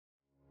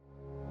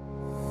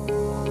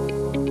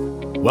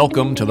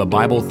Welcome to the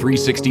Bible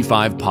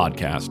 365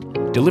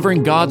 podcast,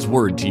 delivering God's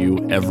Word to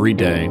you every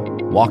day,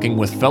 walking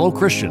with fellow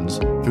Christians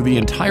through the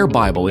entire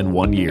Bible in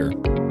 1 year.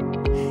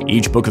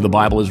 Each book of the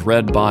Bible is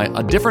read by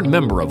a different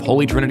member of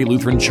Holy Trinity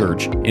Lutheran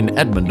Church in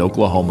Edmond,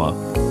 Oklahoma,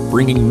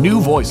 bringing new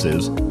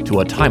voices to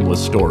a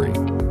timeless story.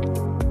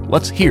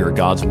 Let's hear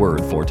God's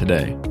Word for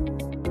today.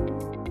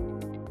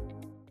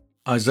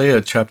 Isaiah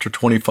chapter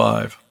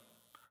 25.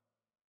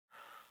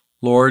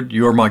 Lord,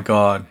 you are my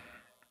God.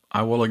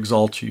 I will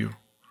exalt you.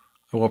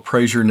 I will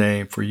praise your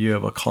name, for you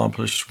have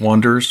accomplished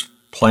wonders,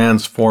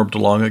 plans formed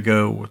long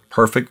ago with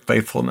perfect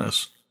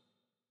faithfulness.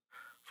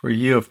 For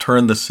you have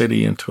turned the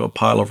city into a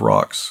pile of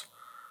rocks,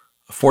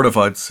 a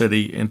fortified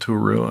city into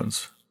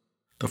ruins.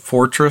 The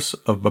fortress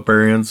of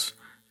barbarians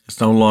is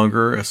no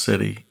longer a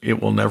city.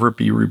 It will never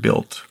be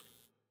rebuilt.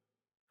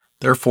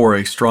 Therefore,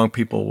 a strong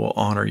people will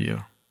honor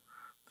you.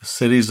 The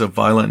cities of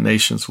violent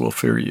nations will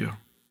fear you.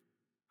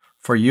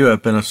 For you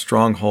have been a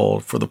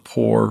stronghold for the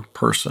poor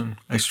person,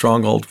 a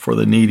stronghold for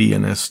the needy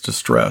in his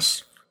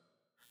distress,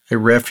 a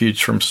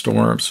refuge from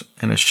storms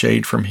and a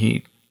shade from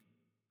heat.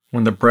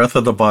 When the breath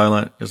of the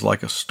violent is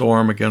like a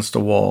storm against a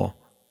wall,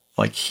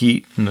 like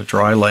heat in the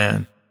dry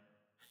land,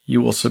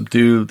 you will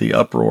subdue the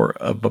uproar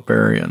of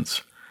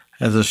barbarians.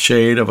 As the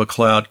shade of a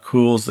cloud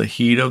cools the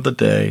heat of the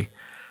day,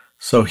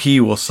 so he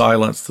will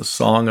silence the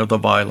song of the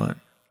violent.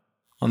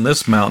 On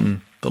this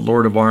mountain, the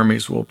Lord of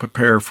armies will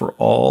prepare for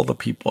all the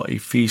people a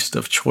feast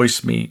of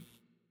choice meat,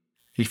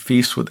 a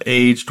feast with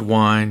aged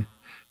wine,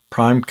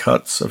 prime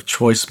cuts of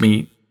choice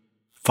meat,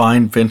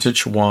 fine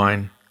vintage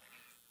wine.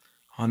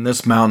 On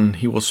this mountain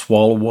he will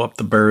swallow up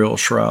the burial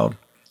shroud,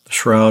 the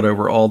shroud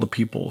over all the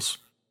peoples,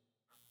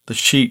 the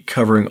sheet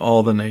covering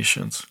all the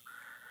nations.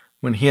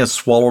 When he has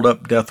swallowed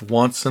up death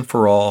once and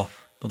for all,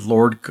 the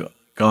Lord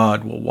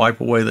God will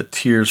wipe away the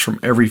tears from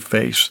every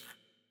face,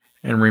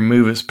 and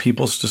remove his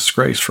people's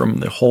disgrace from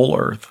the whole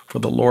earth, for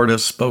the Lord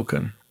has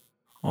spoken.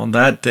 On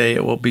that day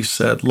it will be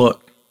said,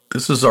 Look,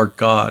 this is our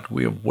God,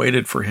 we have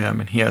waited for him,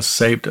 and he has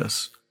saved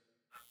us.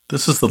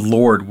 This is the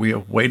Lord, we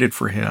have waited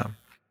for him.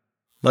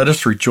 Let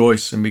us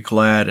rejoice and be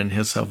glad in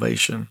his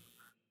salvation.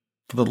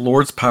 For the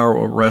Lord's power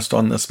will rest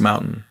on this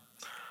mountain,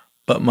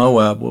 but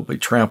Moab will be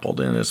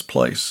trampled in his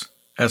place,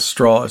 as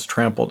straw is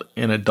trampled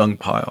in a dung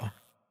pile.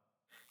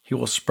 He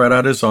will spread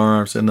out his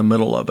arms in the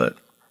middle of it,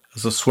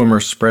 as a swimmer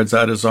spreads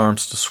out his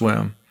arms to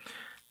swim.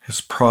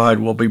 His pride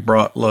will be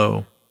brought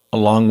low,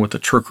 along with the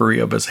trickery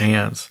of his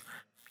hands.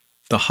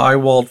 The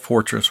high-walled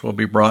fortress will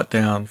be brought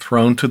down,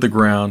 thrown to the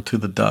ground, to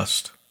the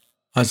dust.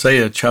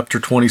 Isaiah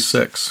chapter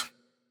 26.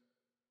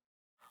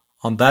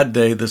 On that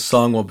day this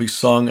song will be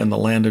sung in the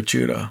land of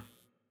Judah.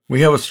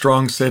 We have a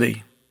strong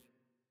city.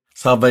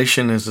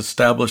 Salvation is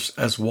established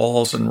as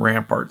walls and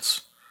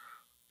ramparts.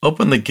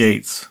 Open the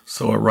gates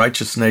so a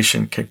righteous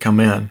nation can come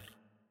in,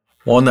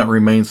 one that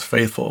remains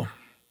faithful.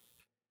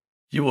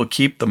 You will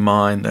keep the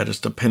mind that is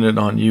dependent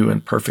on you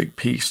in perfect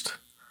peace,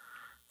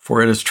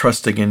 for it is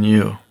trusting in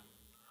you.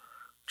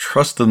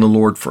 Trust in the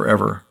Lord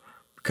forever,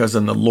 because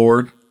in the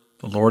Lord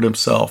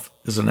himself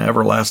is an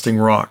everlasting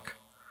rock.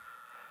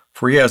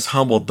 For he has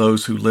humbled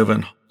those who live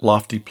in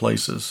lofty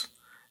places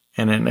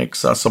and an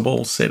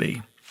inaccessible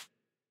city.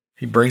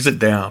 He brings it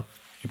down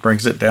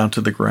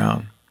to the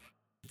ground,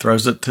 he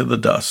throws it to the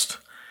dust.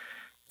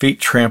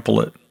 Feet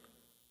trample it,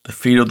 the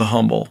feet of the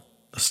humble,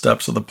 the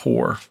steps of the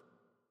poor.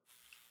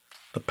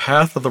 The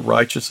path of the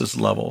righteous is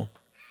level.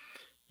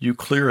 You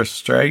clear a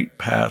straight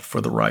path for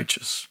the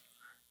righteous.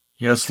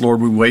 Yes, Lord,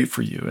 we wait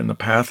for you in the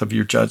path of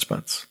your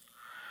judgments.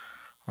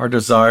 Our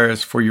desire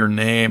is for your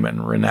name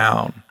and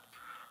renown.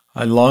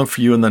 I long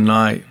for you in the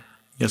night.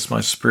 Yes,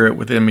 my spirit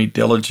within me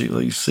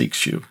diligently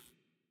seeks you.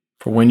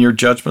 For when your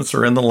judgments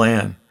are in the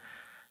land,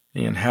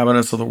 the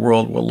inhabitants of the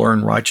world will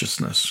learn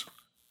righteousness.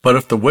 But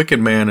if the wicked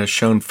man is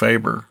shown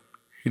favor,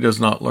 he does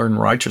not learn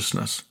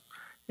righteousness.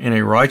 In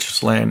a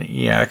righteous land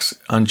he acts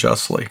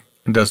unjustly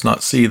and does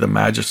not see the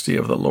majesty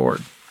of the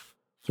Lord.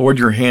 Lord,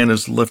 your hand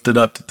is lifted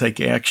up to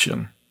take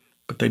action,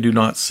 but they do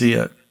not see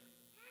it.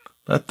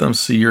 Let them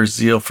see your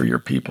zeal for your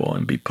people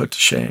and be put to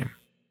shame.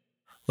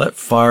 Let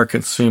fire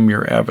consume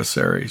your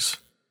adversaries.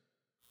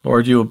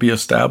 Lord, you will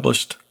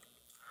establish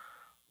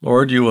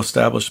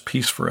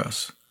peace for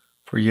us,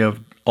 for you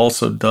have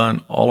also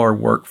done all our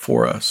work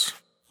for us.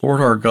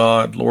 Lord our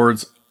God,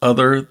 lords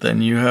other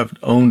than you have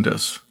owned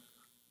us,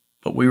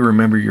 but we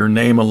remember your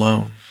name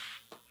alone.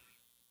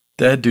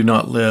 Dead do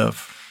not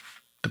live.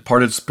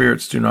 Departed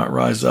spirits do not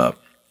rise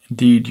up.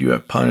 Indeed, you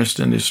have punished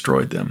and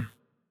destroyed them.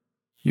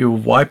 You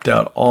have wiped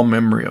out all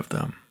memory of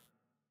them.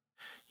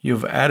 You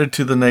have added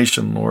to the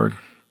nation, Lord.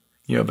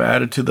 You have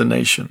added to the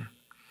nation.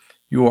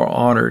 You are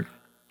honored.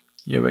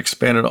 You have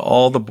expanded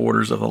all the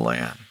borders of the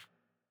land.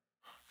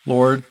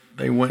 Lord,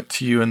 they went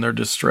to you in their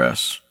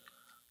distress.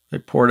 They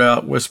poured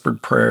out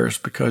whispered prayers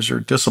because your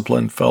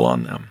discipline fell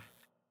on them.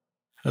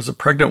 As a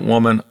pregnant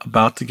woman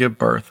about to give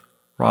birth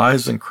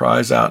rises and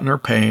cries out in her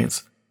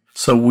pains,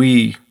 so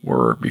we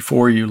were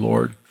before you,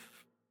 Lord.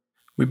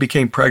 We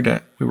became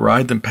pregnant. We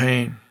writhed in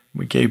pain.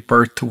 We gave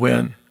birth to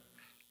win.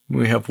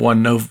 We have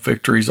won no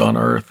victories on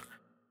earth.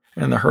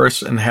 and the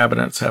earth's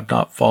inhabitants have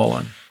not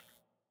fallen.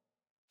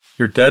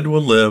 Your dead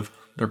will live,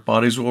 their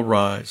bodies will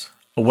rise.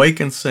 Awake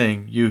and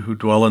sing, you who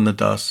dwell in the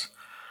dust,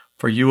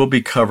 for you will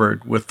be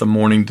covered with the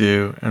morning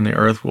dew, and the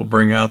earth will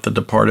bring out the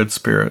departed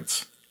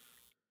spirits.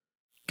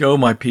 Go,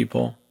 my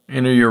people,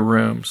 enter your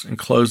rooms, and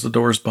close the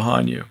doors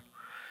behind you.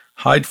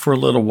 Hide for a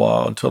little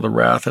while until the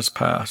wrath has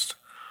passed.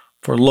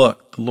 For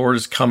look, the Lord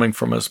is coming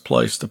from his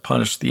place to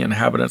punish the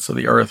inhabitants of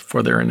the earth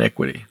for their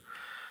iniquity.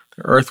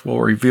 The earth will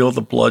reveal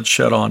the blood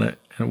shed on it,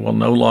 and will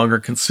no longer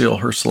conceal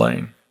her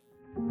slain.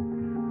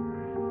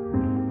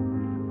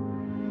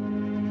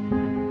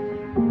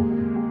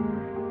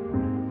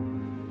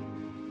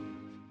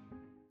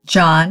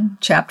 John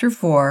chapter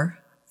 4,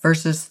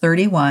 verses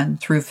 31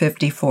 through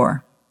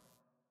 54.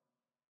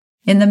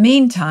 In the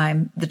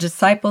meantime, the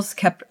disciples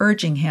kept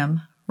urging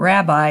him,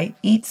 "Rabbi,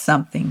 eat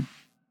something."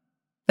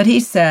 But he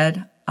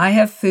said, "I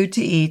have food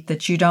to eat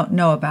that you don't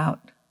know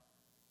about."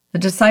 The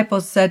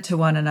disciples said to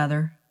one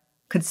another,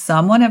 "Could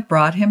someone have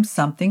brought him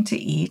something to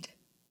eat?"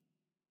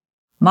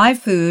 "My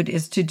food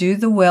is to do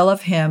the will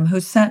of him who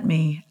sent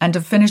me and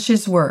to finish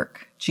his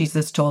work,"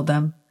 Jesus told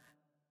them.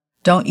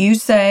 "Don't you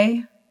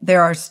say,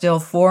 'There are still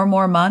 4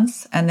 more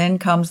months and then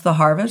comes the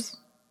harvest'?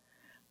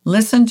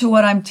 Listen to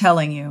what I'm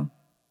telling you.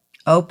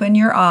 Open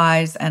your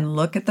eyes and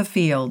look at the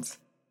fields,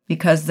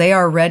 because they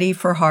are ready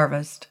for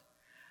harvest.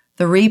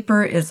 The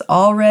reaper is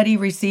already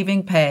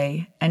receiving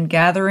pay and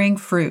gathering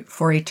fruit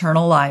for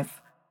eternal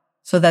life,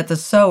 so that the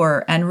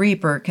sower and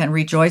reaper can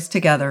rejoice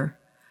together.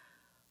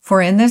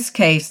 For in this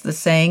case the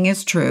saying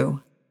is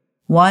true,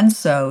 one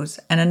sows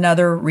and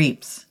another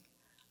reaps.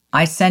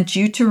 I sent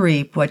you to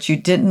reap what you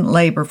didn't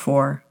labor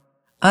for.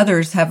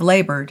 Others have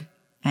labored,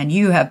 and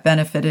you have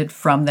benefited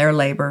from their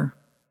labor."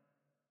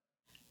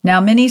 Now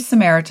many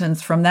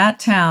Samaritans from that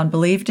town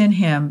believed in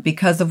him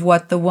because of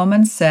what the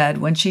woman said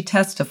when she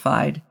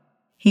testified,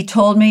 "He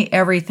told me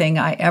everything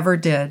I ever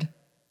did."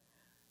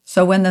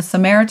 So when the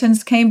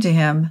Samaritans came to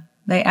him,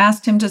 they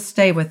asked him to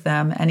stay with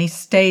them, and he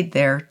stayed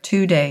there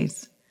 2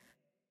 days.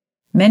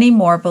 Many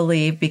more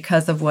believed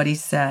because of what he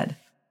said.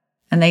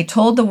 And they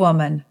told the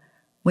woman,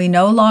 "We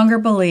no longer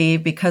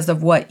believe because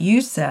of what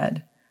you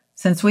said,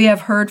 since we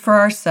have heard for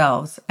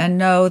ourselves and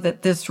know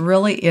that this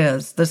really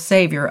is the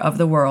Savior of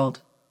the world."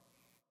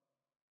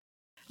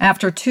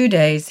 After 2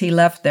 days, he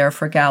left there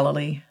for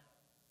Galilee.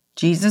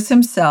 Jesus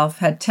himself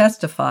had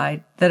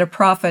testified that a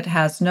prophet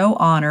has no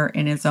honor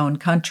in his own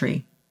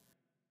country.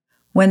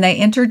 When they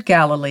entered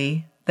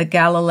Galilee, the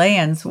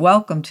Galileans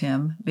welcomed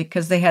him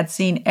because they had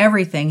seen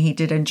everything he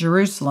did in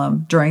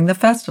Jerusalem during the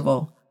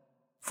festival,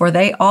 for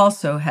they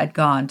also had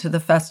gone to the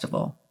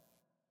festival.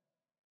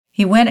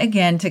 He went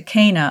again to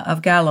Cana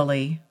of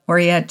Galilee, where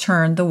he had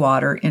turned the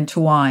water into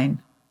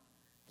wine.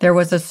 There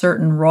was a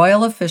certain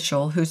royal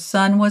official whose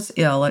son was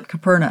ill at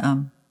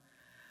Capernaum.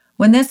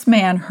 When this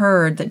man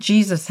heard that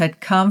Jesus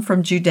had come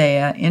from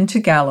Judea into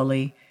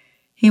Galilee,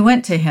 he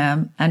went to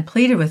him and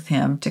pleaded with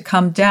him to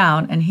come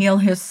down and heal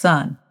his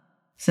son,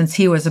 since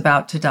he was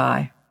about to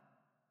die.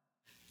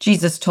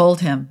 Jesus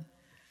told him,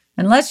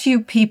 "Unless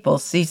you people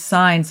see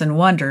signs and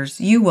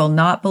wonders, you will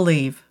not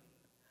believe."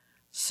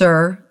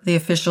 "Sir," the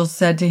official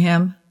said to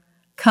him,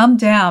 "come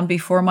down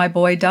before my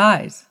boy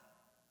dies."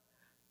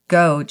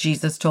 "Go,"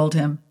 Jesus told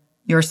him,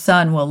 "your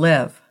son will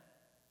live."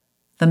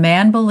 The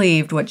man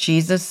believed what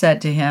Jesus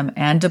said to him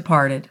and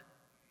departed.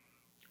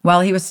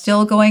 While he was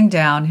still going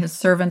down, his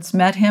servants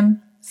met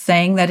him,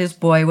 saying that his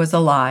boy was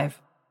alive.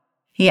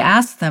 He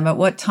asked them at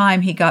what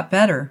time he got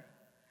better.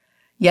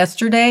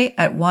 "Yesterday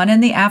at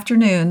 1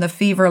 p.m, the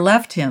fever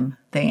left him,"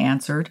 they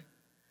answered.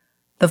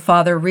 The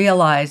father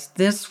realized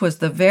this was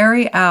the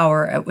very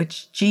hour at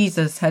which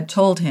Jesus had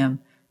told him,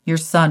 "Your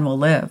son will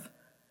live."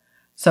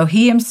 So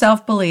he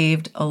himself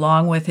believed,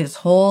 along with his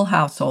whole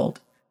household.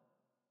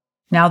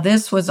 Now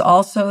this was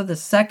also the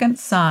second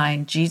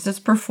sign Jesus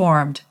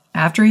performed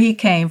after he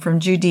came from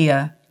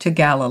Judea to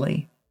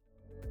Galilee.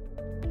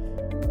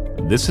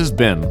 This has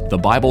been the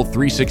Bible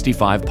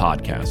 365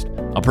 podcast,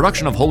 a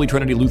production of Holy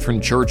Trinity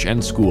Lutheran Church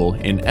and School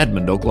in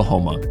Edmond,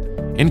 Oklahoma,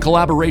 in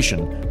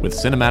collaboration with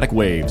Cinematic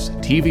Waves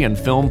TV and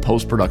Film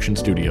Post-Production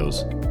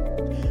Studios.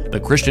 The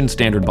Christian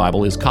Standard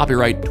Bible is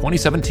copyright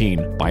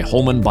 2017 by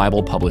Holman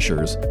Bible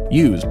Publishers,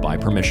 used by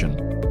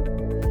permission.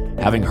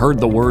 Having heard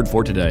the word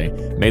for today,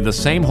 may the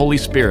same Holy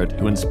Spirit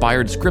who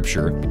inspired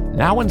Scripture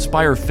now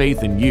inspire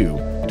faith in you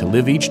to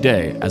live each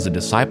day as a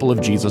disciple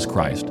of Jesus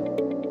Christ.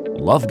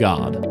 Love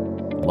God,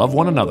 love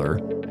one another,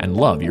 and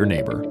love your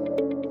neighbor.